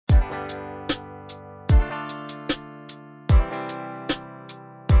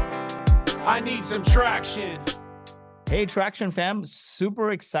I need some traction. Hey, Traction fam,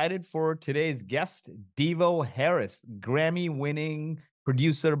 super excited for today's guest, Devo Harris, Grammy-winning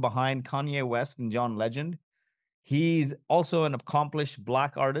producer behind Kanye West and John Legend. He's also an accomplished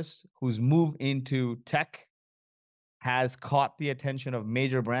Black artist whose move into tech has caught the attention of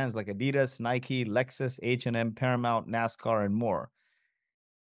major brands like Adidas, Nike, Lexus, H&M, Paramount, NASCAR, and more.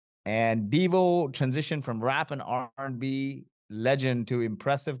 And Devo transitioned from rap and R&B legend to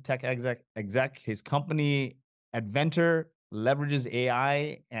impressive tech exec. His company, Adventr, leverages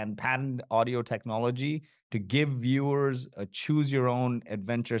AI and patent audio technology to give viewers a choose-your-own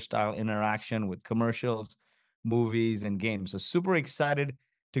adventure-style interaction with commercials, movies, and games. So super excited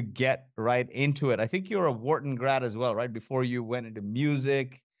to get right into it. I think you're a Wharton grad as well, right? Before you went into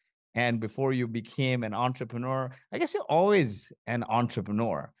music and before you became an entrepreneur. I guess you're always an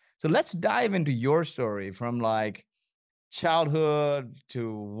entrepreneur. So let's dive into your story from like childhood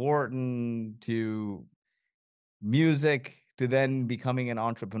to Wharton to music to then becoming an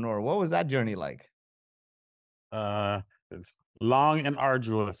entrepreneur. What was that journey like? It's long and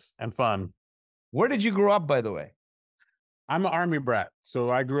arduous and fun. Where did you grow up, by the way? I'm an Army brat, so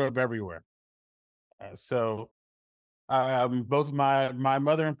I grew up everywhere. Both my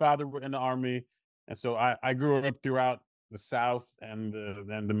mother and father were in the Army, and so I grew up throughout the South and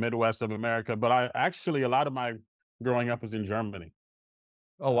the Midwest of America. But a lot of my growing up was in Germany.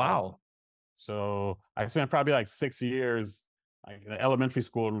 Oh, wow. So I spent probably like 6 years, in elementary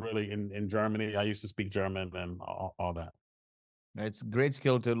school, really in Germany. I used to speak German and all that. It's a great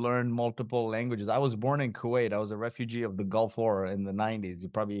skill to learn multiple languages. I was born in Kuwait. I was a refugee of the Gulf War in the 90s. You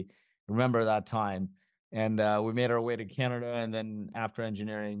probably remember that time. And we made our way to Canada, and then after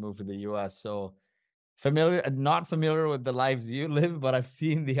engineering, moved to the US. So not familiar with the lives you live, but I've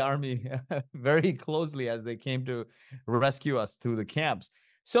seen the Army very closely as they came to rescue us through the camps.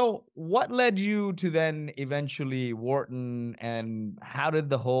 So what led you to then eventually Wharton, and how did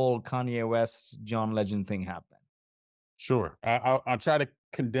the whole Kanye West, John Legend thing happen? Sure. I'll try to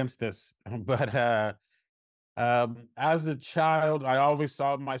condense this, but as a child, I always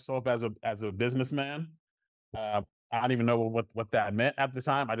saw myself as a businessman. I don't even know what that meant at the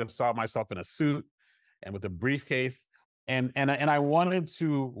time. I just saw myself in a suit and with a briefcase, and I wanted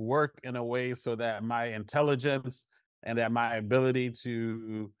to work in a way so that my intelligence and that my ability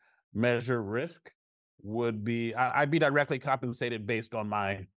to measure risk would be I'd be directly compensated based on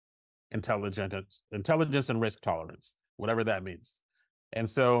my intelligence and risk tolerance, whatever that means. And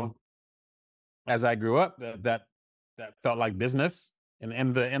so as I grew up, that felt like business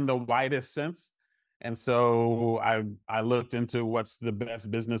in the widest sense. And so I looked into what's the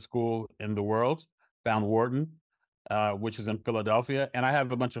best business school in the world, found Wharton, which is in Philadelphia, and I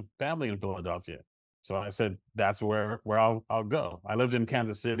have a bunch of family in Philadelphia. So I said, that's where I'll go. I lived in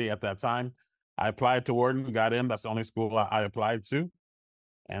Kansas City at that time. I applied to Wharton, got in. That's the only school I applied to.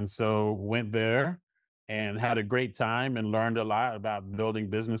 And so went there and had a great time and learned a lot about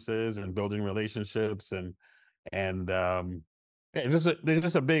building businesses and building relationships and there's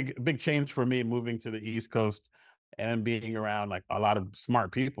just a big change for me moving to the East Coast and being around like a lot of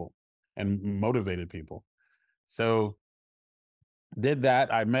smart people and motivated people. So did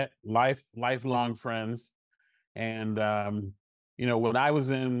that. I met lifelong friends, and when I was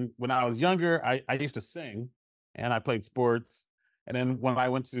younger, I used to sing and I played sports. And then when I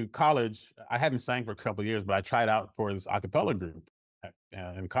went to college, I hadn't sang for a couple of years, but I tried out for this a cappella group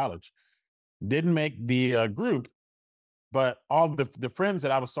in college. Didn't make the group, but all the friends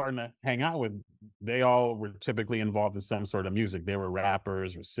that I was starting to hang out with, they all were typically involved in some sort of music. They were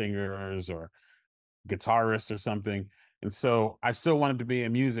rappers or singers or guitarists or something. And so I still wanted to be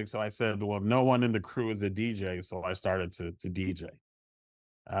in music. So I said, well, no one in the crew is a DJ. So I started to DJ.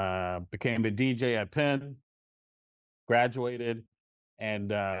 Became a DJ at Penn, graduated.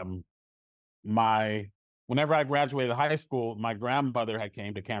 And whenever I graduated high school, my grandmother had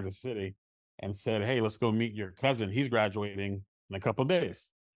came to Kansas City and said, hey, let's go meet your cousin. He's graduating in a couple of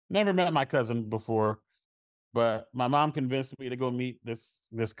days. Never met my cousin before, but my mom convinced me to go meet this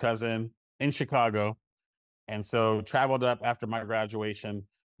cousin in Chicago. And so traveled up after my graduation,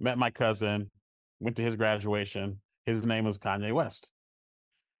 met my cousin, went to his graduation. His name was Kanye West.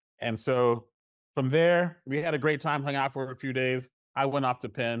 And so from there, we had a great time, hung out for a few days. I went off to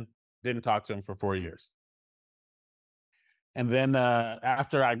Penn, didn't talk to him for 4 years. And then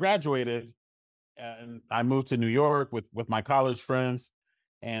after I graduated, and I moved to New York with my college friends.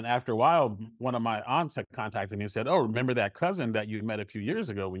 And after a while, one of my aunts had contacted me and said, oh, remember that cousin that you met a few years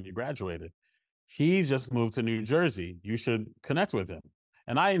ago when you graduated? He just moved to New Jersey. You should connect with him.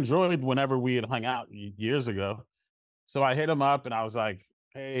 And I enjoyed whenever we had hung out years ago. So I hit him up and I was like,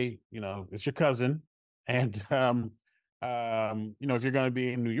 hey, it's your cousin, and if you're going to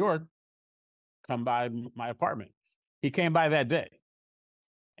be in New York, come by my apartment. He came by that day,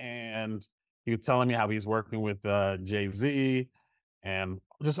 and he was telling me how he's working with Jay-Z and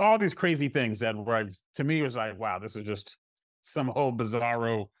just all these crazy things that were, to me, was like, wow, this is just some whole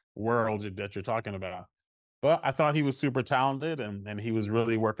bizarro world that you're talking about. But I thought he was super talented, and he was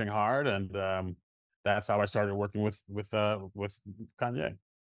really working hard, and that's how I started working with Kanye.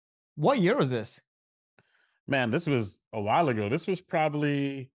 What year was this? Man, this was a while ago. This was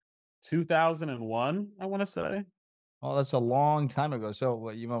probably 2001, I want to say. Oh, that's a long time ago.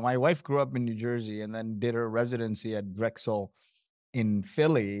 So, my wife grew up in New Jersey and then did her residency at Drexel in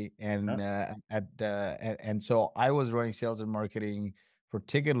Philly, Yeah. and so I was running sales and marketing for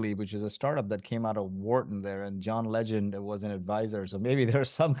Ticketly, which is a startup that came out of Wharton there, and John Legend was an advisor. So maybe there's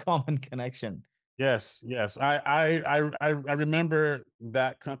some common connection. Yes, yes. I remember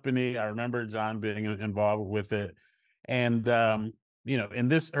that company. I remember John being involved with it. And in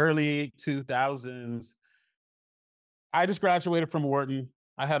this early 2000s, I just graduated from Wharton.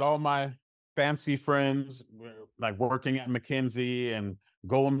 I had all my fancy friends like working at McKinsey and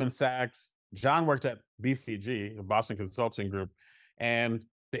Goldman Sachs. John worked at BCG, the Boston Consulting Group, and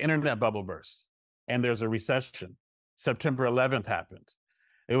the internet bubble burst. And there's a recession. September 11th happened.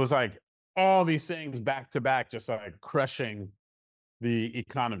 It was like all these things back to back, just like crushing the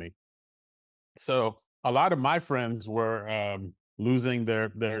economy. So a lot of my friends were losing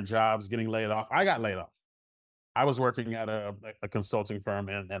their jobs, getting laid off. I got laid off. I was working at a consulting firm,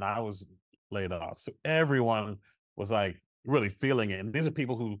 and I was laid off. So everyone was like really feeling it. And these are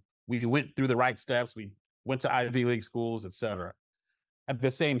people who we went through the right steps. We went to Ivy League schools, et cetera. At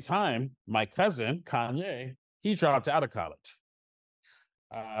the same time, my cousin, Kanye, he dropped out of college.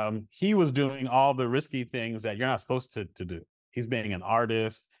 He was doing all the risky things that you're not supposed to do. He's being an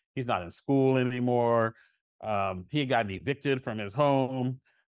artist. He's not in school anymore. He had gotten evicted from his home.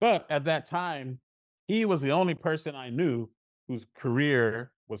 But at that time, he was the only person I knew whose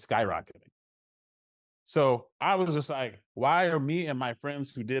career was skyrocketing. So I was just like, why are me and my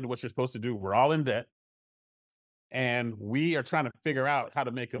friends who did what you're supposed to do, we're all in debt, and we are trying to figure out how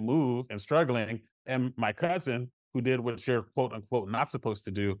to make a move and struggling. And my cousin, who did what you're quote unquote not supposed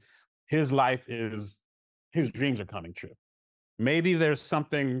to do, his life is, his dreams are coming true. Maybe there's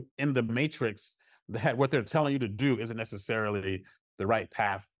something in the matrix that what they're telling you to do isn't necessarily the right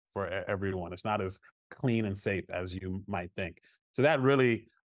path for everyone. It's not as clean and safe as you might think. So that really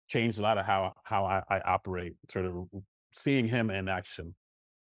changed a lot of how I operate, sort of seeing him in action.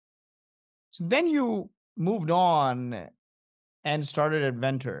 So then you moved on and started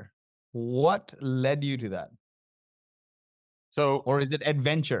Adventr. What led you to that? So Or is it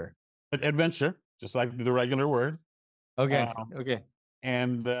adventure? adventure, just like the regular word. Okay. Um, Okay.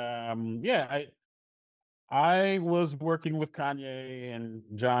 and yeah, I was working with Kanye and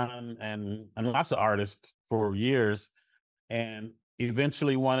John and lots of artists for years, and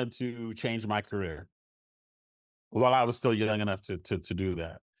eventually wanted to change my career while I was still young enough to do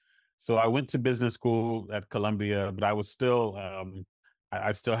that. So I went to business school at Columbia, but I was still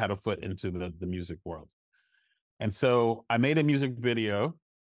I still had a foot into the music world. And so I made a music video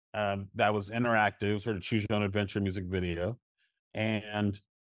that was interactive, sort of choose your own adventure music video. And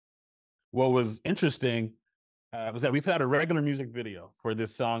what was interesting was that we put out a regular music video for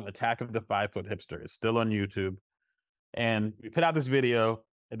this song, Attack of the 5 Foot Hipster. It's still on YouTube. And we put out this video,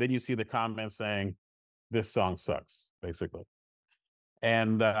 and then you see the comments saying, this song sucks, basically.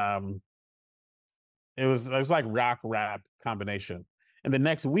 And it was like rock rap combination. And the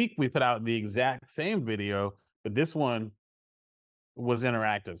next week we put out the exact same video, but this one was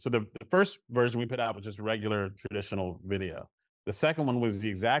interactive. So the first version we put out was just regular traditional video. The second one was the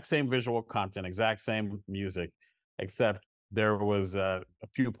exact same visual content, exact same music, except there was a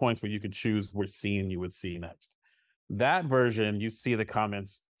few points where you could choose which scene you would see next. That version, you see the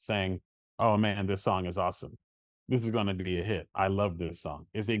comments saying, "Oh man, this song is awesome. This is going to be a hit. I love this song."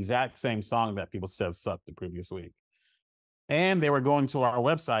 It's the exact same song that people said sucked the previous week. And they were going to our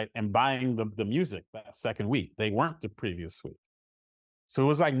website and buying the music that second week. They weren't the previous week. So it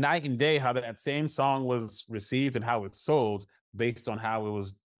was like night and day how that same song was received and how it sold based on how it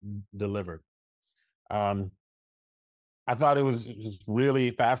was delivered. Um, I thought it was just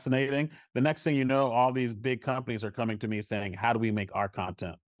really fascinating. The next thing you know, all these big companies are coming to me saying, how do we make our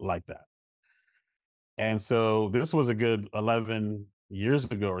content like that? And so this was a good 11 years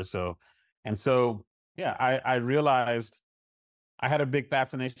ago or so. And so, yeah, I realized I had a big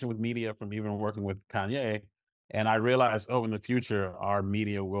fascination with media from even working with Kanye. And I realized, oh, in the future, our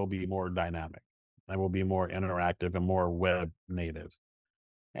media will be more dynamic and will be more interactive and more web native.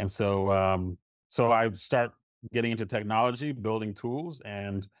 And so I start getting into technology, building tools,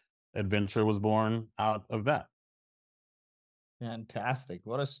 and Adventr was born out of that. Fantastic.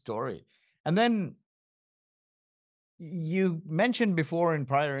 What a story. And then you mentioned before in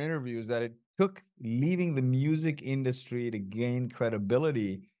prior interviews that it took leaving the music industry to gain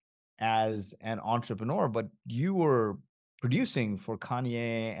credibility as an entrepreneur, but you were producing for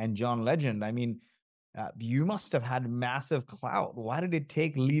Kanye and John Legend. I mean, you must have had massive clout. Why did it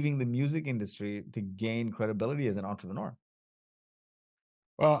take leaving the music industry to gain credibility as an entrepreneur?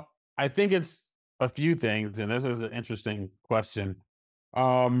 Well, I think it's a few things, and this is an interesting question.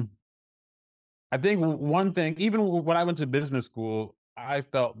 Um, I think one thing, even when I went to business school, I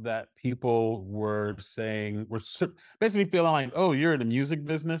felt that people were saying, basically feeling like, oh, you're in the music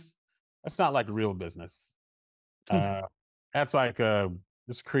business. That's not like real business. Uh, that's like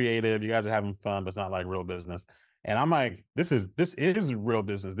it's creative. You guys are having fun, but it's not like real business. And I'm like, this is real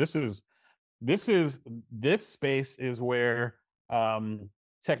business. This is this space is where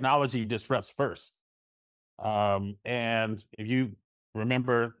technology disrupts first. And if you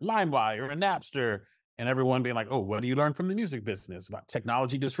remember LimeWire and Napster, and everyone being like, oh, what do you learn from the music business about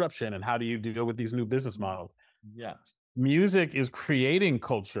technology disruption and how do you deal with these new business models? Yeah. Music is creating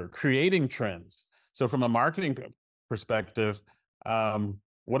culture, creating trends. So from a marketing perspective,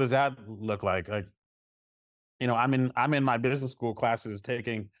 what does that look like? Like, I'm in my business school classes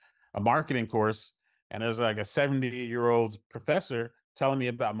taking a marketing course, and there's like a 70-year-old professor telling me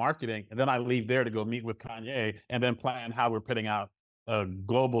about marketing, and then I leave there to go meet with Kanye and then plan how we're putting out a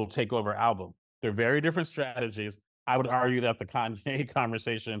global takeover album. They're very different strategies. I would argue that the Kanye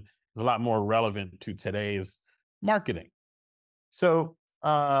conversation is a lot more relevant to today's marketing. So,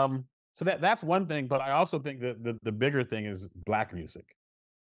 so that's one thing, but I also think that the bigger thing is Black music.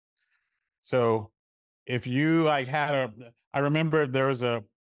 So if you like I remember there was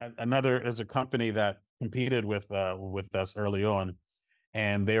there's a company that competed with us early on,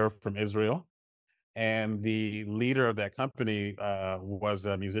 and they were from Israel, and the leader of that company was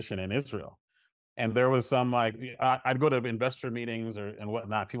a musician in Israel. And there was some like I'd go to investor meetings and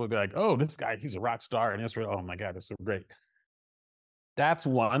whatnot. People would be like, "Oh, this guy, he's a rock star in Israel. Oh my God, it's so great." That's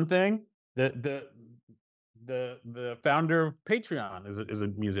one thing. The founder of Patreon is a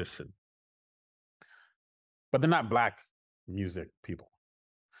musician, but they're not Black music people.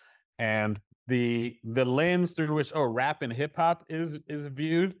 And the lens through which rap and hip hop is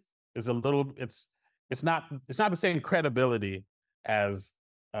viewed is a little it's not the same credibility as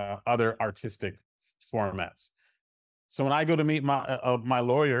other artistic formats. So when I go to meet my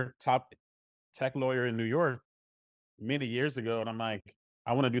lawyer, top tech lawyer in New York, many years ago, and I'm like,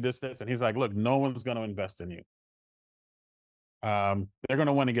 I want to do this, and he's like, look, no one's going to invest in you. They're going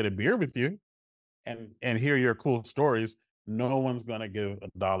to want to get a beer with you and hear your cool stories. No one's going to give a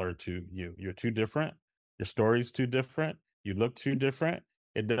dollar to you. You're too different. Your story's too different. You look too different.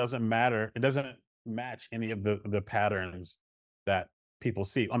 It doesn't matter. It doesn't match any of the patterns that people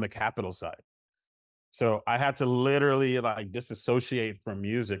see on the capital side. So I had to literally like disassociate from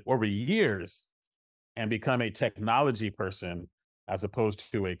music over years and become a technology person as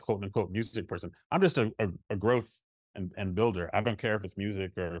opposed to a quote unquote music person. I'm just a growth and builder. I don't care if it's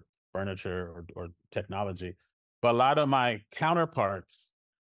music or furniture or technology. But a lot of my counterparts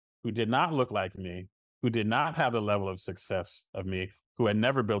who did not look like me, who did not have the level of success of me, who had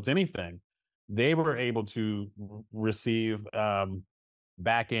never built anything, they were able to receive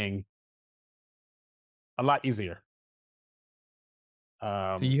backing a lot easier. So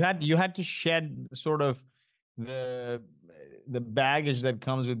Um, you had to shed sort of the the baggage that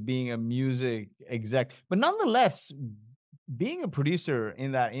comes with being a music exec, but nonetheless, being a producer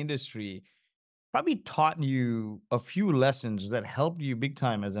in that industry probably taught you a few lessons that helped you big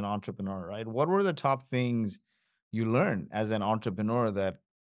time as an entrepreneur, right? What were the top things you learned as an entrepreneur that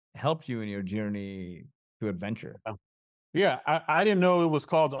helped you in your journey to Adventr? yeah, I didn't know it was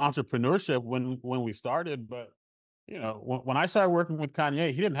called entrepreneurship when we started, but when I started working with Kanye,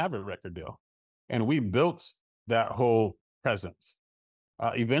 he didn't have a record deal, and we built that whole presence.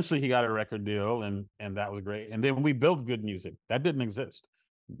 Eventually, he got a record deal, and that was great. And then we built good music that didn't exist.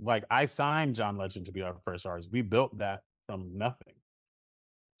 Like I signed John Legend to be our first artist. We built that from nothing.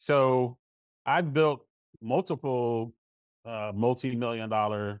 So I've built multiple multi-million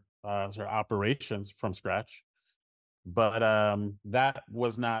dollar sort of operations from scratch, but that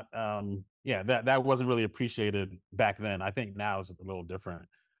was not that wasn't really appreciated back then. I think now is a little different.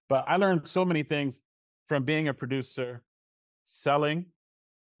 But I learned so many things from being a producer, selling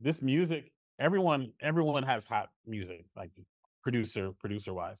this music. Everyone has hot music, like producer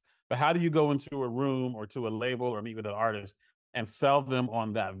wise. But how do you go into a room or to a label or meet with an artist and sell them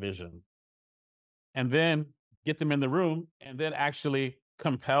on that vision, and then get them in the room, and then actually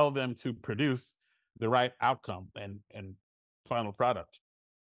compel them to produce the right outcome and final product.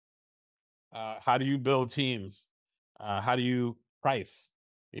 How do you build teams? How do you price?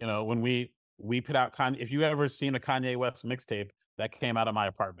 You know, when we put out Kanye, if you ever seen a Kanye West mixtape, that came out of my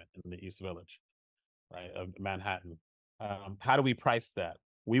apartment in the East Village, right, of Manhattan. How do we price that?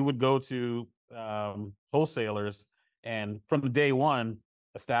 We would go to wholesalers and from day one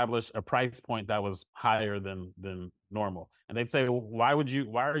establish a price point that was higher than normal. And they'd say, well, why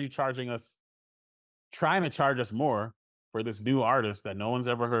are you trying to charge us more for this new artist that no one's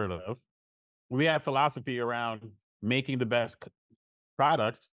ever heard of? We have philosophy around making the best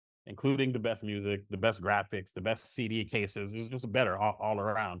product, including the best music, the best graphics, the best CD cases. It's just better all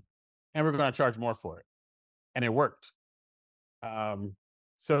around. And we're going to charge more for it. And it worked.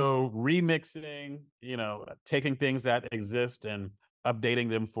 So remixing, you know, taking things that exist and updating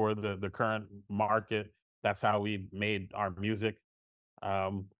them for the current market. That's how we made our music.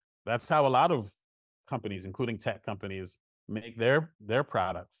 That's how a lot of companies, including tech companies, make their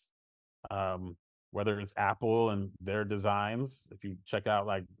products. Whether it's Apple and their designs, if you check out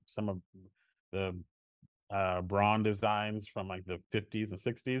like some of the Braun designs from like the 50s and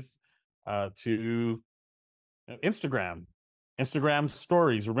 60s, to Instagram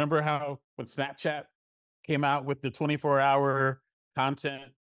stories. Remember how when Snapchat came out with the 24-hour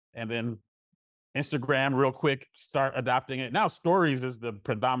content, and then Instagram real quick start adopting it. Now stories is the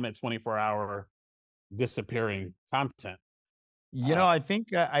predominant 24-hour disappearing content. You know, I think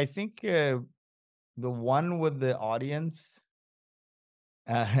the one with the audience,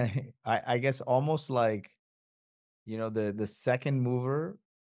 I guess almost like, you know, the second mover,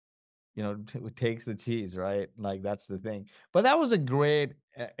 you know, takes the cheese, right? Like that's the thing. But that was a great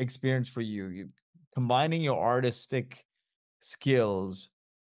experience for you. You combining your artistic skills,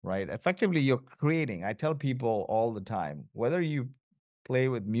 right? Effectively, you're creating. I tell people all the time, whether you play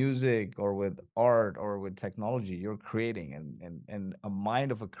with music or with art or with technology, you're creating, and a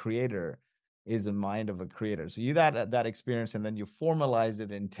mind of a creator is a mind of a creator. So you that experience, and then you formalized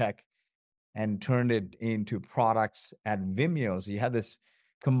it in tech and turned it into products at Vimeo. So you had this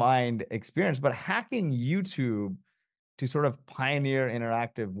combined experience. But hacking YouTube to sort of pioneer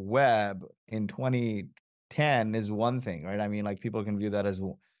interactive web in 2010 is one thing, right? I mean, like people can view that as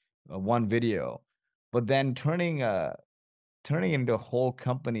one video, but then turning into a whole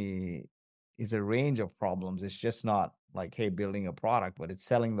company is a range of problems. It's just not like, hey, building a product, but it's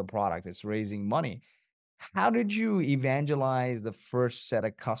selling the product, it's raising money. How did you evangelize the first set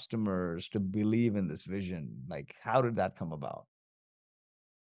of customers to believe in this vision? Like, how did that come about?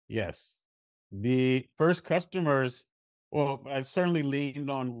 Yes. The first customers, well, I certainly leaned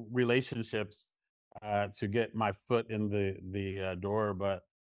on relationships to get my foot in the door, but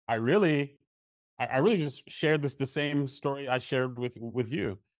I really, I really just shared the same story I shared with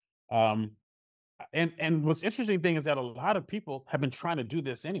you. Um, and what's interesting thing is that a lot of people have been trying to do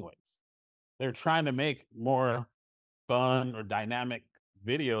this anyways. They're trying to make more fun or dynamic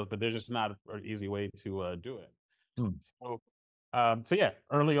videos, but there's just not an easy way to do it. Hmm. So yeah,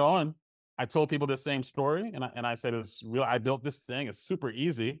 early on, I told people the same story, and I said it's real. I built this thing. It's super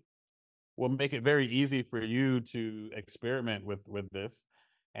easy. We'll make it very easy for you to experiment with this.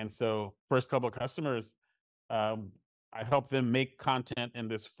 And so, first couple of customers, um, I helped them make content in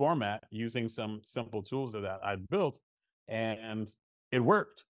this format using some simple tools that I built, and it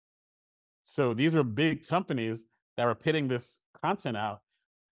worked. So these are big companies that were pitting this content out,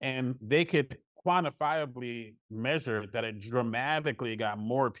 and they could quantifiably measure that it dramatically got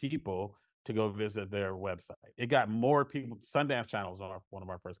more people to go visit their website. It got more people. Sundance Channel was one of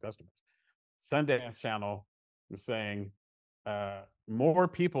our first customers. Sundance Channel was saying more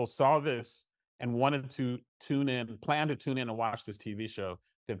people saw this and wanted to plan to tune in and watch this TV show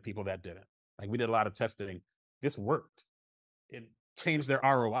than people that didn't. Like we did a lot of testing. This worked. It changed their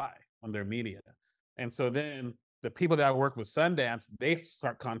ROI on their media. And so then the people that work with Sundance, they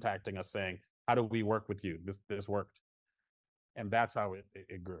start contacting us saying, how do we work with you? This worked. And that's how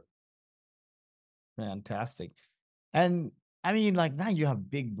it grew. Fantastic. And I mean, like now you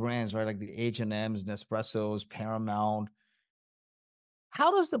have big brands, right? Like the H&Ms, Nespressos, Paramount. How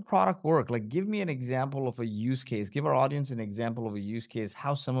does the product work? Like, give me an example of a use case. Give our audience an example of a use case,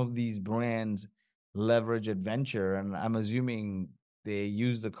 how some of these brands leverage Adventr. And I'm assuming they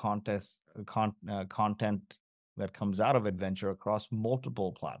use the content that comes out of Adventr across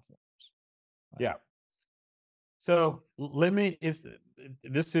multiple platforms. Right? Yeah. So let me,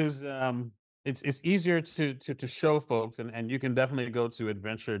 this is, it's easier to show folks, and you can definitely go to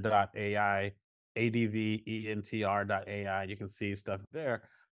adventr.ai adventr.ai. You can see stuff there,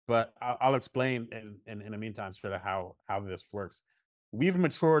 but I'll explain in the meantime sort of how this works. We've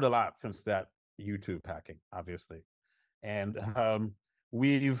matured a lot since that YouTube hacking, obviously, and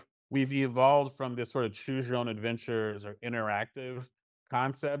we've evolved from this sort of choose your own adventures or interactive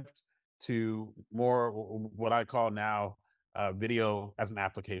concept to more what I call now video as an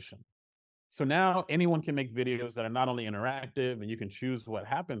application. So now anyone can make videos that are not only interactive and you can choose what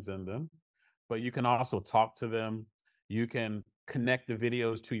happens in them, but you can also talk to them. You can connect the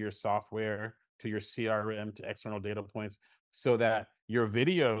videos to your software, to your CRM, to external data points, so that your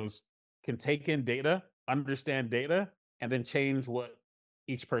videos can take in data, understand data, and then change what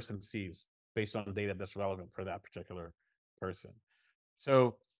each person sees based on data that's relevant for that particular person.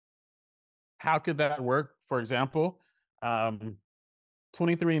 So, how could that work? For example,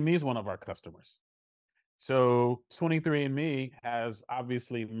 23andMe is one of our customers. So 23andMe has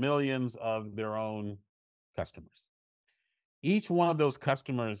obviously millions of their own customers. Each one of those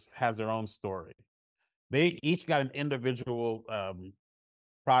customers has their own story. They each got an individual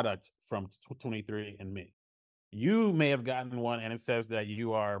product from 23andMe. You may have gotten one and it says that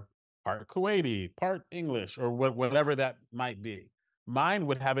you are part Kuwaiti, part English, or whatever that might be. Mine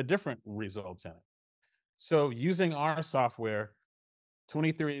would have a different result in it. So using our software,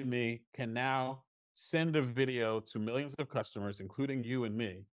 23andMe can now send a video to millions of customers, including you and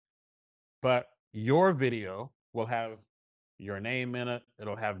me, but your video will have your name in it.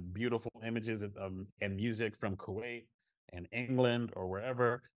 It'll have beautiful images and music from Kuwait and England or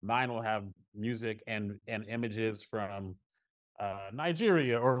wherever. Mine will have music and images from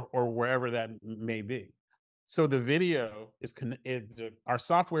Nigeria or wherever that may be. So the video is our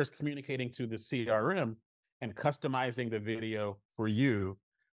software is communicating to the CRM and customizing the video for you,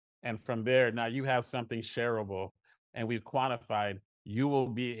 and from there, now you have something shareable. And we've quantified you will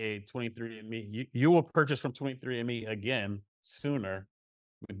be a 23andMe. You will purchase from 23andMe again sooner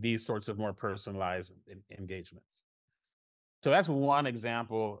with these sorts of more personalized engagements. So that's one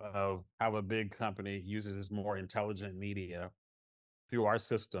example of how a big company uses more intelligent media through our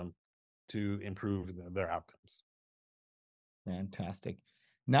system to improve their outcomes. Fantastic.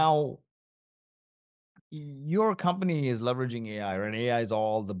 Now, your company is leveraging AI, right? AI is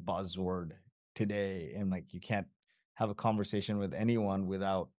all the buzzword today. And like you can't have a conversation with anyone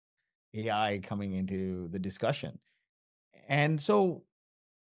without AI coming into the discussion. And so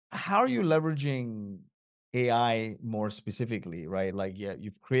how are you leveraging AI more specifically, right? Like, yeah,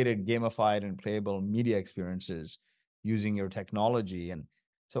 you've created gamified and playable media experiences using your technology. And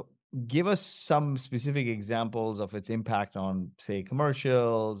so give us some specific examples of its impact on, say,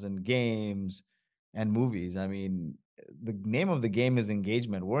 commercials and games and movies. I mean, the name of the game is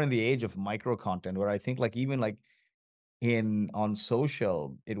engagement. We're in the age of micro content where I think like even like in on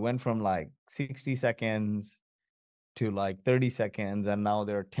social, it went from like 60 seconds to like 30 seconds and now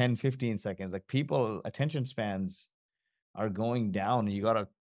they're 10, 15 seconds. Like people attention spans are going down. You got to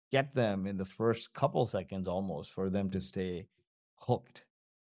get them in the first couple seconds almost for them to stay hooked.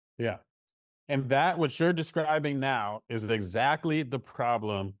 Yeah. And that, what you're describing now, is exactly the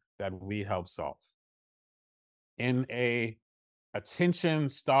problem that we help solve. In a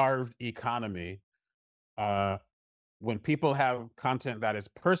attention-starved economy, uh, when people have content that is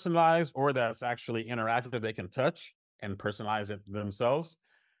personalized or that's actually interactive, they can touch and personalize it themselves,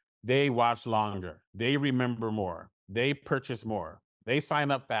 they watch longer, they remember more, they purchase more, they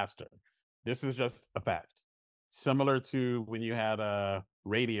sign up faster. This is just a fact. Similar to when you had a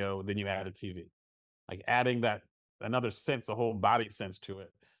radio, then you had a TV. Like adding that another sense, a whole body sense to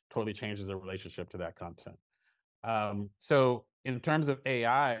it, totally changes the relationship to that content. So in terms of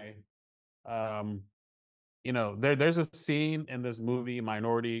AI, um, there's a scene in this movie,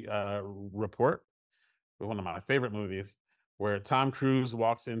 Minority Report, one of my favorite movies, where Tom Cruise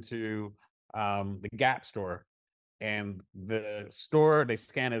walks into the Gap store, and the store, they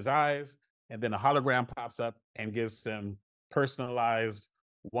scan his eyes, and then a hologram pops up and gives him personalized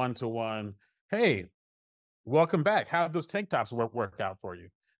one-to-one, hey, welcome back. How did those tank tops work out for you?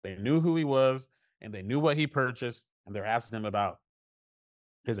 They knew who he was and they knew what he purchased, and they're asking him about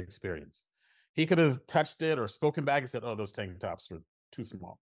his experience. He could have touched it or spoken back and said, oh, those tank tops were too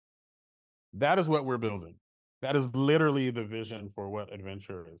small. That is what we're building. That is literally the vision for what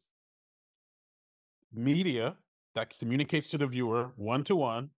Adventr is. Media that communicates to the viewer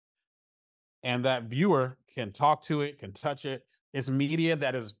one-to-one, and that viewer can talk to it, can touch it. It's media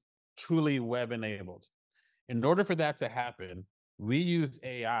that is truly web enabled. In order for that to happen, we use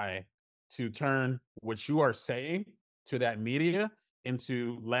AI to turn what you are saying to that media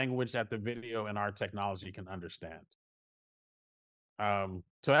into language that the video and our technology can understand.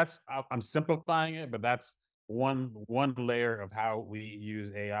 So I'm simplifying it, but that's one layer of how we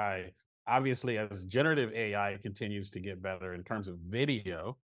use AI. Obviously, as generative AI continues to get better in terms of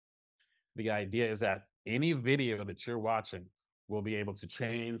video, the idea is that any video that you're watching will be able to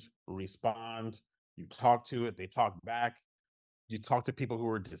change, respond. You talk to it, they talk back. You talk to people who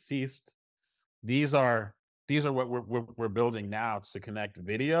are deceased. These are these are what we're building now to connect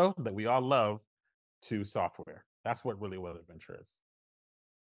video that we all love to software. That's what Adventure is.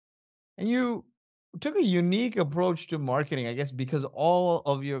 And you took a unique approach to marketing, I guess, because all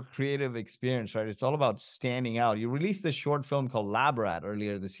of your creative experience, right? It's all about standing out. You released this short film called Lab Rat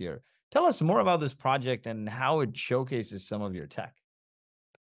earlier this year. Tell us more about this project and how it showcases some of your tech.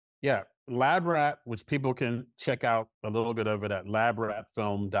 Yeah, Lab Rat, which people can check out a little bit of it at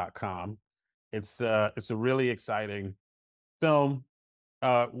labratfilm.com. It's a really exciting film.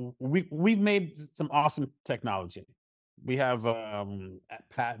 We've made some awesome technology. We have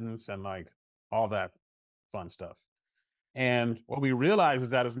patents and like all that fun stuff. And what we realize is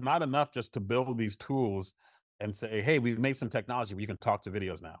that it's not enough just to build these tools and say, "Hey, we've made some technology where you can talk to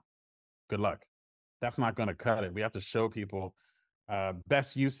videos now. Good luck." That's not going to cut it. We have to show people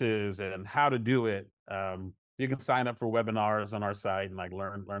best uses and how to do it. You can sign up for webinars on our site and like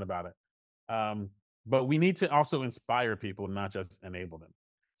learn about it. But we need to also inspire people, not just enable them.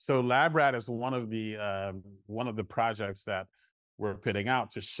 So LabRat is one of the projects that we're putting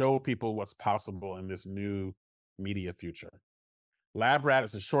out to show people what's possible in this new media future. LabRat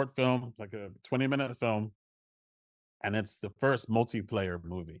is a short film, like a 20-minute film, and it's the first multiplayer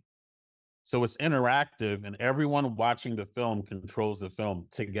movie. So it's interactive, and everyone watching the film controls the film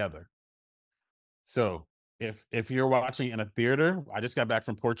together. So if you're watching in a theater, I just got back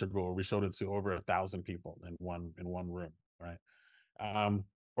from Portugal, where we showed it to over 1,000 people in one room, right?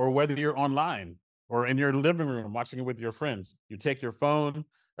 Or whether you're online or in your living room watching it with your friends, you take your phone,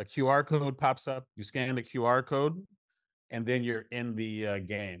 a QR code pops up, you scan the QR code, and then you're in the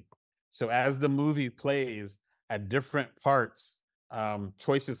game. So as the movie plays at different parts,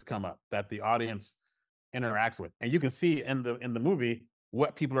 choices come up that the audience interacts with, and you can see in the movie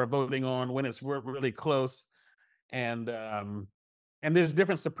what people are voting on when it's really close, and there's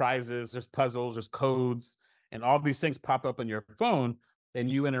different surprises, there's puzzles, there's codes, and all these things pop up on your phone, and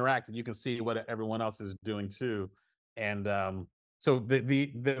you interact, and you can see what everyone else is doing too, and so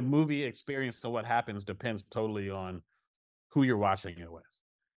the movie experience and what happens depends totally on who you're watching it with.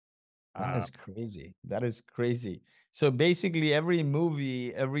 That Uh, is crazy. That is crazy. So basically, every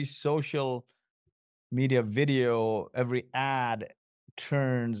movie, every social media video, every ad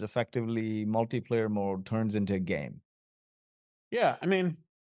turns effectively multiplayer mode turns into a game. yeah, I mean,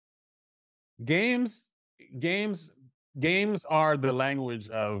 games, games, games are the language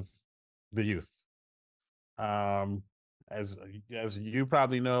of the youth. Um, as you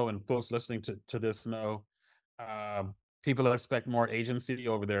probably know, and folks listening to this know, people expect more agency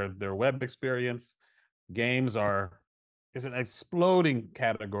over their web experience. Games are is an exploding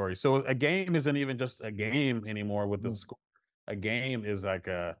category. So a game isn't even just a game anymore with the Mm, score. A game is like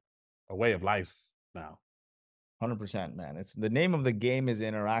a way of life now. 100%, man. It's the name of the game is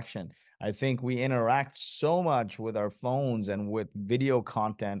interaction. I think we interact so much with our phones and with video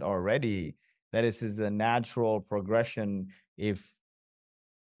content already that this is a natural progression if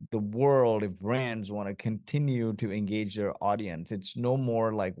the world, if brands want to continue to engage their audience. It's no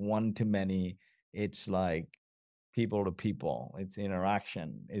more like one to many. It's like people to people. It's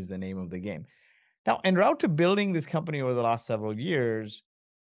interaction is the name of the game. Now, en route to building this company over the last several years,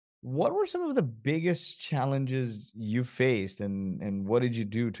 what were some of the biggest challenges you faced and what did you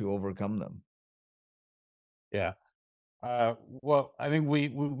do to overcome them? Yeah. Well, I think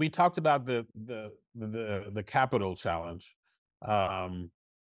we talked about the capital challenge. Um,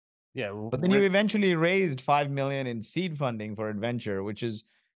 yeah, But then you eventually raised 5 million in seed funding for Adventr, which is,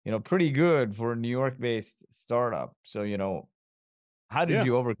 pretty good for a New York-based startup. So, how did yeah.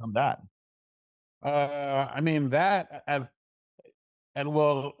 you overcome that? I mean that and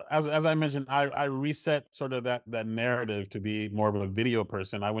well, as I mentioned, I reset sort of that narrative to be more of a video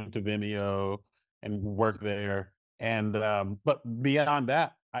person. I went to Vimeo and worked there, and but beyond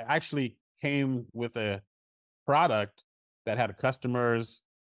that, I actually came with a product that had customers.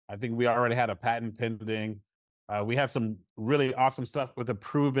 I think we already had a patent pending. We had some really awesome stuff with a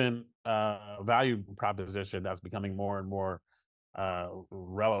proven value proposition that's becoming more and more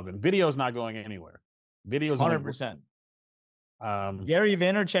relevant. Video is not going anywhere. Video is only 100%. um, Gary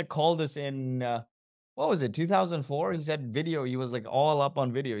Vaynerchuk called us in, what was it, 2004? He said video, he was like all up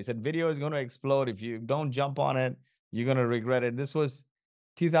on video. He said video is going to explode. If you don't jump on it, you're going to regret it. This was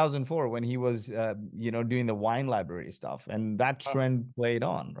 2004 when he was, doing the wine library stuff, and that Uh, trend played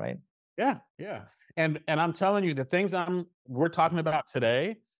on, right? yeah, yeah. And I'm telling you, the things we're talking about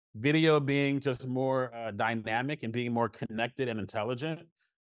today, video being just more dynamic and being more connected and intelligent.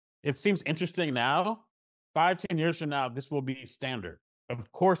 It seems interesting now. 5, 10 years from now, this will be standard.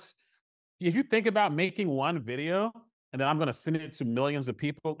 Of course, if you think about making one video and then I'm going to send it to millions of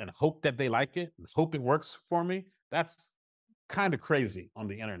people and hope that they like it, and hope it works for me, that's kind of crazy on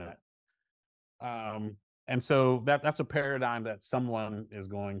the internet. Um, and so that's a paradigm that someone is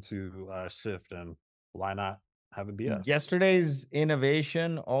going to shift, and why not have it be us? Yesterday's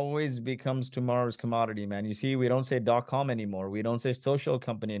innovation always becomes tomorrow's commodity, man. You see, we don't say .com anymore. We don't say social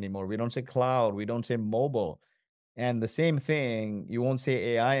company anymore. We don't say cloud. We don't say mobile. And the same thing, you won't say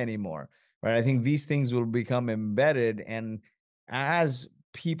AI anymore, right? I think these things will become embedded. And as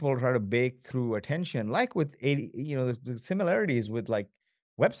people try to bake through attention, like with 80, the similarities with like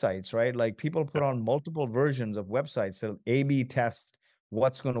websites, right? Like people put Yes. on multiple versions of websites to A/B test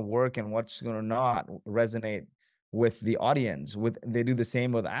what's going to work and what's going to not resonate with the audience. They do the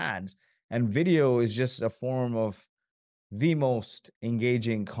same with ads. And video is just a form of the most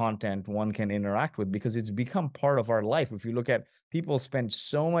engaging content one can interact with because it's become part of our life. If you look at people spend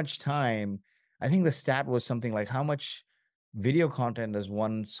so much time, I think the stat was something like how much video content does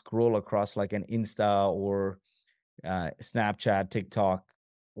one scroll across like an Insta or Snapchat, TikTok,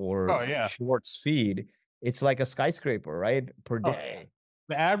 Oh or yeah. Shorts feed. It's like a skyscraper, right? Per Oh yeah. day.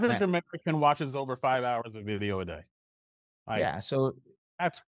 The average Man, American watches over 5 hours of video a day. Like yeah. So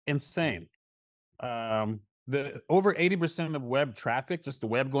that's insane. The over 80% of web traffic, just the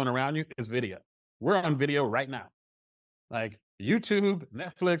web going around you, is video. We're on video right now. Like YouTube,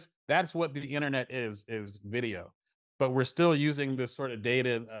 Netflix, that's what the internet is video. But we're still using this sort of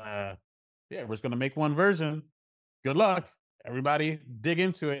dated, yeah, we're just gonna make one version. Good luck. Everybody dig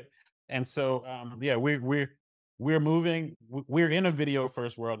into it. And so yeah, we're moving, we're in a video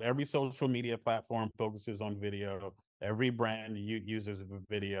first world. Every social media platform focuses on video. Every brand uses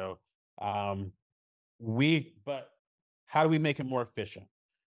video. Um, but how do we make it more efficient?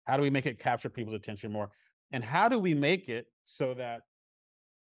 How do we make it capture people's attention more? And how do we make it so that,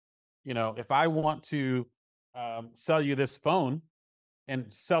 if I want to sell you this phone,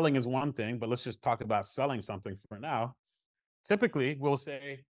 and selling is one thing, but let's just talk about selling something for now. Typically, we'll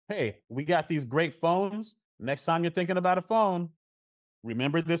say, hey, we got these great phones. Next time you're thinking about a phone,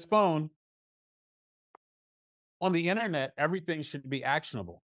 remember this phone. On the internet, everything should be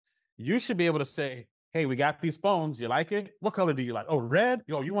actionable. You should be able to say, hey, we got these phones. You like it? What color do you like? Oh, red?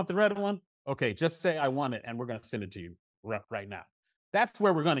 Yo, you want the red one? Okay, just say I want it and we're going to send it to you right now. That's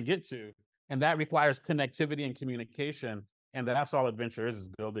where we're going to get to. And that requires connectivity and communication. And that's all Adventr is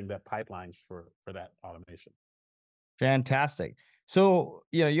building that pipeline for that automation. fantastic. So,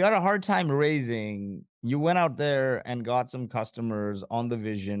 you had a hard time raising. You went out there and got some customers on the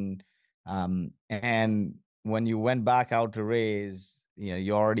vision. And when you went back out to raise,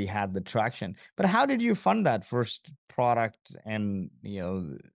 you already had the traction. But how did you fund that first product and,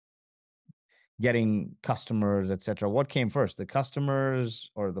 getting customers, et cetera? What came first, the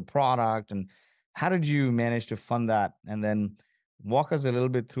customers or the product? And how did you manage to fund that? And then walk us a little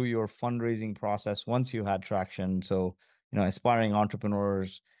bit through your fundraising process once you had traction. So, aspiring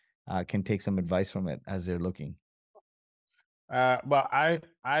entrepreneurs can take some advice from it as they're looking. Well,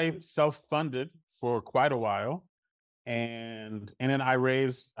 I self funded for quite a while, and then I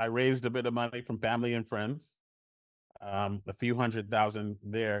raised a bit of money from family and friends, a few 100,000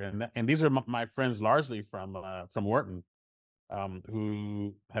 there, and these are my friends largely from Wharton,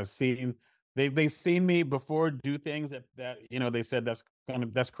 who have seen they've seen me before do things that they said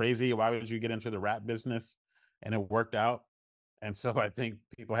that's crazy. Why would you get into the rap business? And it worked out, and so I think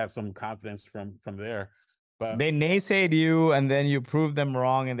people have some confidence from there. But They naysayed you and then you proved them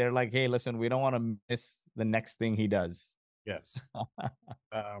wrong. And they're like, hey, listen, we don't want to miss the next thing he does. yes.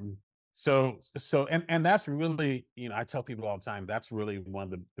 And that's really, I tell people all the time, that's really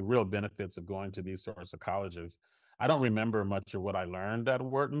one of the real benefits of going to these sorts of colleges. I don't remember much of what I learned at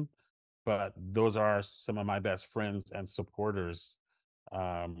Wharton, but those are some of my best friends and supporters,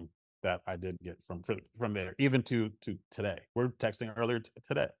 that I did get from there, even to today. We're texting earlier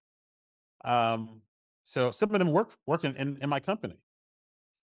today. So some of them work in my company.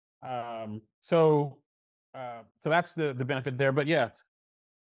 Um, so so that's the benefit there. But yeah,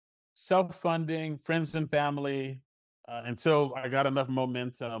 self-funding, friends and family, until I got enough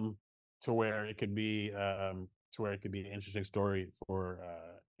momentum to where it could be an interesting story for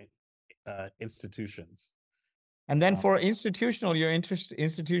institutions. And then Uh, for institutional, your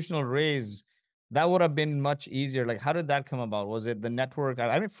institutional raise, that would have been much easier. Like, how did that come about? Was it the network?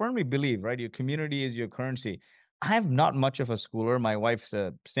 I mean, firmly believe, right? Your community is your currency. I'm not much of a schooler. My wife's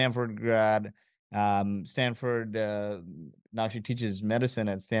a Stanford grad. Stanford, now she teaches medicine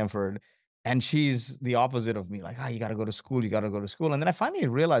at Stanford. And she's the opposite of me. Like, you got to go to school. You got to go to school. And then I finally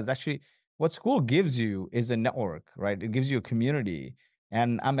realized actually what school gives you is a network, right? It gives you a community.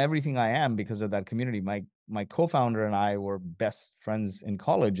 And I'm everything I am because of that community. My co-founder and I were best friends in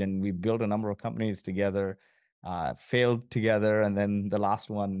college, and we built a number of companies together, failed together, and then the last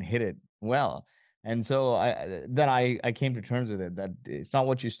one hit it well. And so I came to terms with it that it's not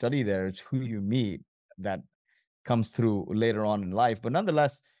what you study there, it's who you meet that comes through later on in life. But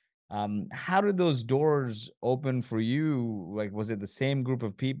nonetheless, how did those doors open for you? Like, was it the same group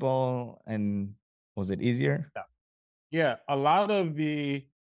of people, and was it easier? Yeah. Yeah, a lot of the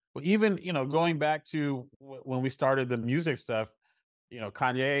well, even, going back to when we started the music stuff,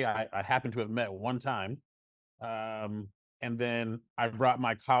 Kanye, I happened to have met one time. Um, and then I brought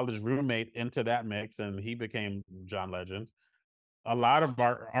my college roommate into that mix, and he became John Legend. A lot of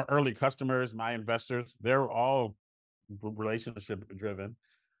our early customers, my investors, they're all relationship driven.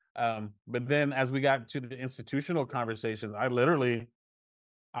 But then as we got to the institutional conversations, I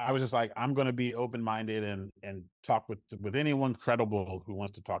was just like, I'm going to be open minded and talk with anyone credible who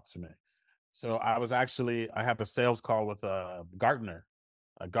wants to talk to me. So I had a sales call with Gartner.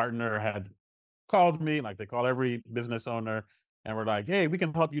 Gartner had called me, like they call every business owner, and we're like, hey, we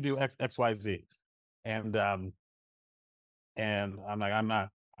can help you do X Y Z. And and I'm like,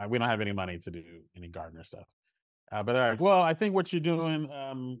 we don't have any money to do any Gartner stuff. But they're like, well, I think what you're doing,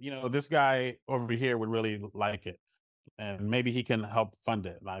 this guy over here would really like it, and maybe he can help fund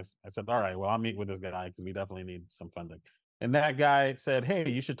it. And I said, all right, well, I'll meet with this guy because we definitely need some funding. And that guy said, hey,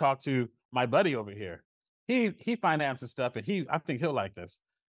 you should talk to my buddy over here. He finances stuff, and I think he'll like this.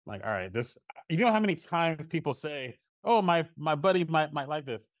 I'm like, all right, you know how many times people say, oh, my buddy might like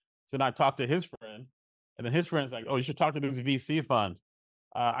this. So then I talked to his friend, and then his friend's like, oh, you should talk to this VC fund.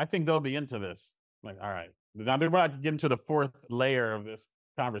 I think they'll be into this. I'm like, all right. Now they're about to get into the fourth layer of this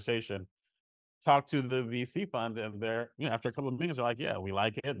conversation. Talk to the VC fund, and after a couple of meetings, they're like, yeah, we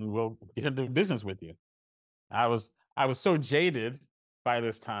like it, and we'll get into business with you. I was so jaded by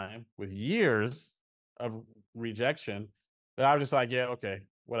this time with years of rejection that I was just like, yeah, okay,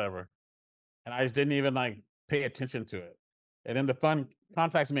 whatever. And I just didn't even like pay attention to it. And then the fund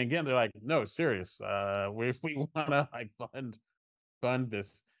contacts me again. They're like, no, serious. We want to like fund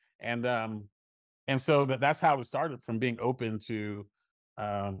this. And so that's how it started, from being open to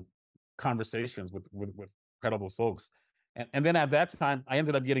um, conversations with credible folks. And then at that time, I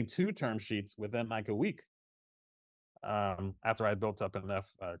ended up getting two term sheets within like a week, after I built up enough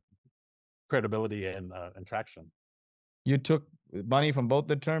credibility and traction. You took money from both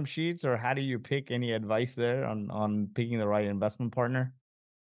the term sheets, or how do you pick? Any advice there on picking the right investment partner?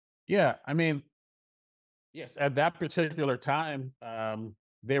 Yeah, I mean, yes, at that particular time,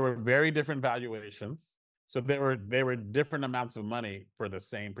 they were very different valuations. So they were different amounts of money for the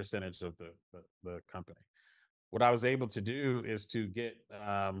same percentage of the company. What I was able to do is to get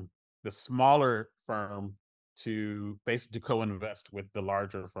the smaller firm to basically co-invest with the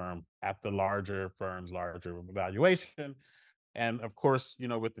larger firm at the larger firm's larger valuation. And of course,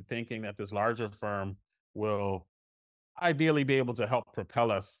 with the thinking that this larger firm will ideally be able to help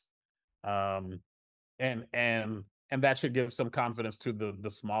propel us, um, and that should give some confidence to the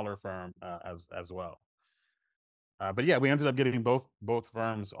smaller firm as well. But yeah, we ended up getting both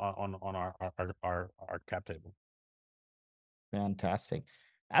firms on our cap table. Fantastic.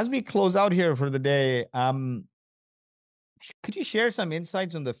 As we close out here for the day, could you share some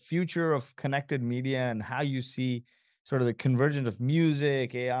insights on the future of connected media and how you see sort of the convergence of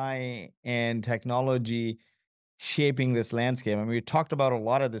music, AI, and technology shaping this landscape? I mean, we talked about a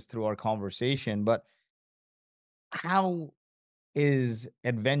lot of this through our conversation, but how is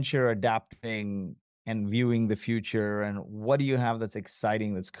Adventr adapting and viewing the future? And what do you have that's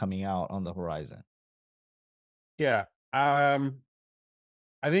exciting that's coming out on the horizon? Yeah. Um,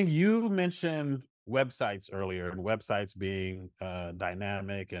 I think you mentioned websites earlier, and websites being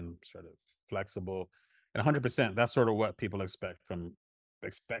dynamic and sort of flexible. And 100%, that's sort of what people expect from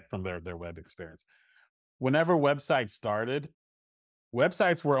their web experience. Whenever websites started,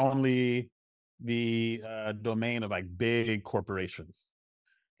 websites were only the domain of like big corporations,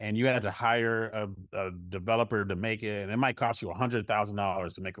 and you had to hire a developer to make it, and it might cost you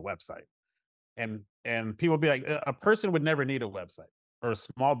 $100,000 to make a website. And people would be like, a person would never need a website, or a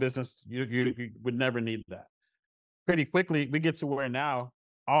small business, you would never need that. Pretty quickly, we get to where now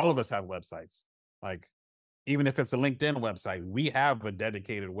all of us have websites. Like even if it's a LinkedIn website, we have a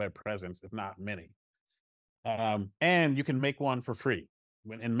dedicated web presence, if not many. And you can make one for free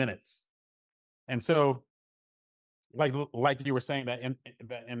in minutes. And so, like you were saying,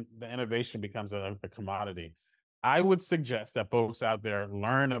 the innovation becomes a commodity. I would suggest that folks out there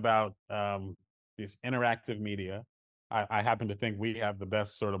learn about this interactive media. I happen to think we have the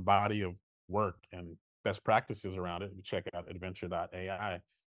best sort of body of work and best practices around it. You check out Adventr.ai.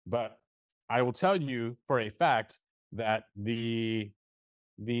 But I will tell you for a fact that the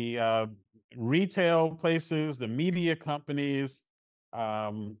retail places, the media companies,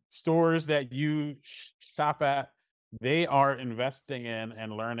 stores that you shop at, they are investing in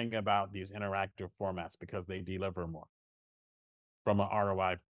and learning about these interactive formats because they deliver more from an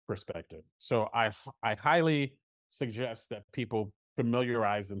ROI perspective. So I highly suggest that people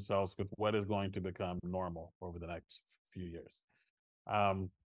familiarize themselves with what is going to become normal over the next few years.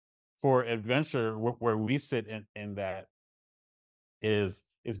 For Adventr, where we sit in that is,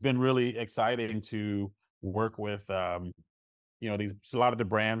 it's been really exciting to work with these, a lot of the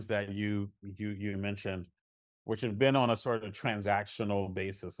brands that you mentioned, which have been on a sort of transactional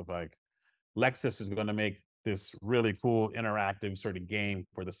basis of like, Lexus is going to make this really cool interactive sort of game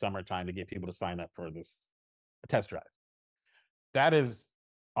for the summertime to get people to sign up for this test drive. That is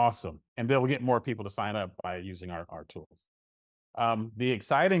awesome. And they'll get more people to sign up by using our tools. The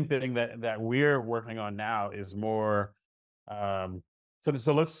exciting thing that we're working on now is more, so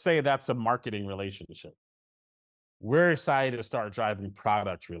let's say that's a marketing relationship. We're excited to start driving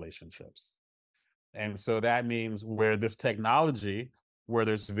product relationships. And so that means where this technology, where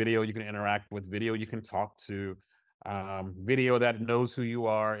there's video you can interact with, video you can talk to, video that knows who you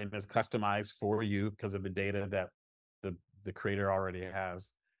are and is customized for you because of the data that the creator already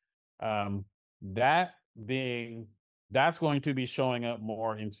has. That's going to be showing up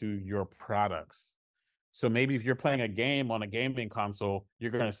more into your products. So maybe if you're playing a game on a gaming console,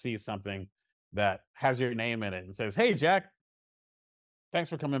 you're going to see something that has your name in it and says, "Hey, Jack, thanks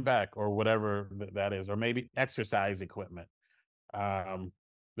for coming back," or whatever that is, or maybe exercise equipment.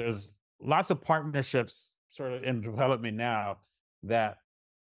 There's lots of partnerships sort of in development now that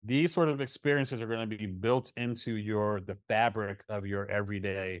these sort of experiences are going to be built into the fabric of your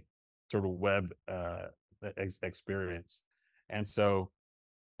everyday sort of web experience. And so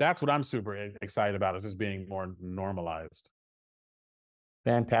that's what I'm super excited about, is this being more normalized.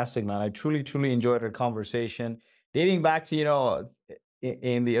 Fantastic, man. I truly, truly enjoyed our conversation. Dating back to,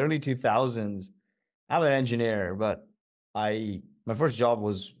 in the early 2000s, I'm an engineer, but my first job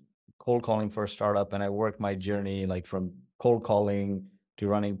was cold calling for a startup, and I worked my journey like from cold calling to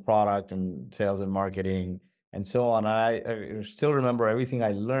running product and sales and marketing and so on. I still remember everything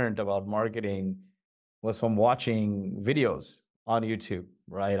I learned about marketing was from watching videos on YouTube,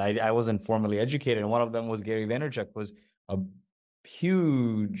 right? I wasn't formally educated. And one of them was Gary Vaynerchuk was a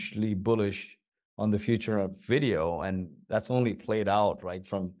hugely bullish on the future of video. And that's only played out, right?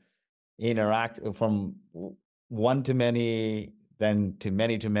 From one to many, then to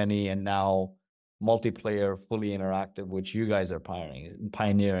many, and now multiplayer, fully interactive, which you guys are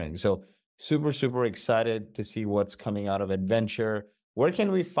pioneering. So super, super excited to see what's coming out of Adventr. Where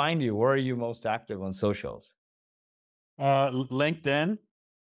can we find you? Where are you most active on socials? LinkedIn.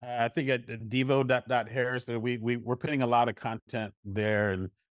 I think at Devo.Harris, we're putting a lot of content there,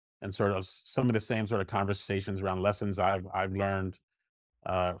 and sort of some of the same sort of conversations around lessons I've learned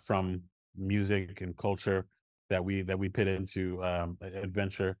from music and culture that we put into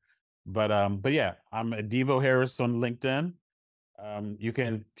Adventr. But yeah, I'm at Devo Harris on LinkedIn. You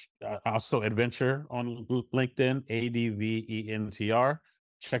can also Adventr on LinkedIn, ADVENTR.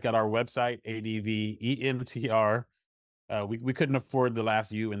 Check out our website, ADVENTR. We couldn't afford the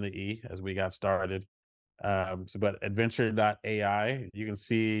last U and the E as we got started. But Adventr.ai, you can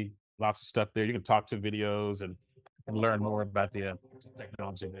see lots of stuff there. You can talk to videos and learn more about the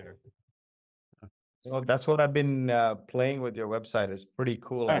technology there. Well, that's what I've been playing with your website. It's pretty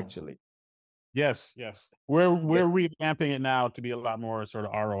cool, actually. Yes. We're revamping it now to be a lot more sort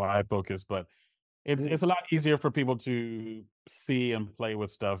of ROI focused, but it's a lot easier for people to see and play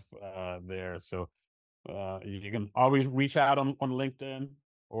with stuff there. So you can always reach out on LinkedIn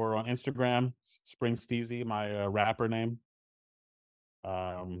or on Instagram, Spring Steezy, my rapper name.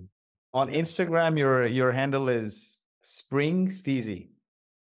 On Instagram, your handle is Spring Steezy.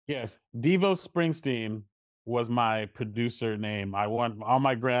 Yes, Devo Springsteen was my producer name. I won all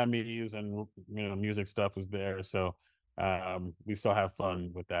my Grammys, and music stuff was there. So we still have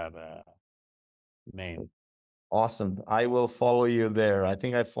fun with that name. Awesome. I will follow you there. I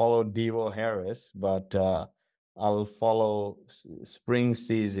think I followed Devo Harris, but I'll follow Spring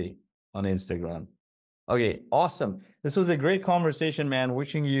Steezy on Instagram. Okay, awesome. This was a great conversation, man.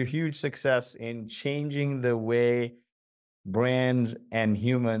 Wishing you huge success in changing the way brands and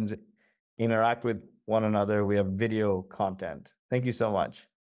humans interact with one another. We have video content. Thank you so much.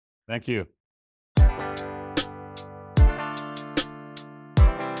 Thank you.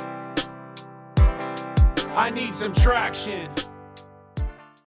 I need some traction.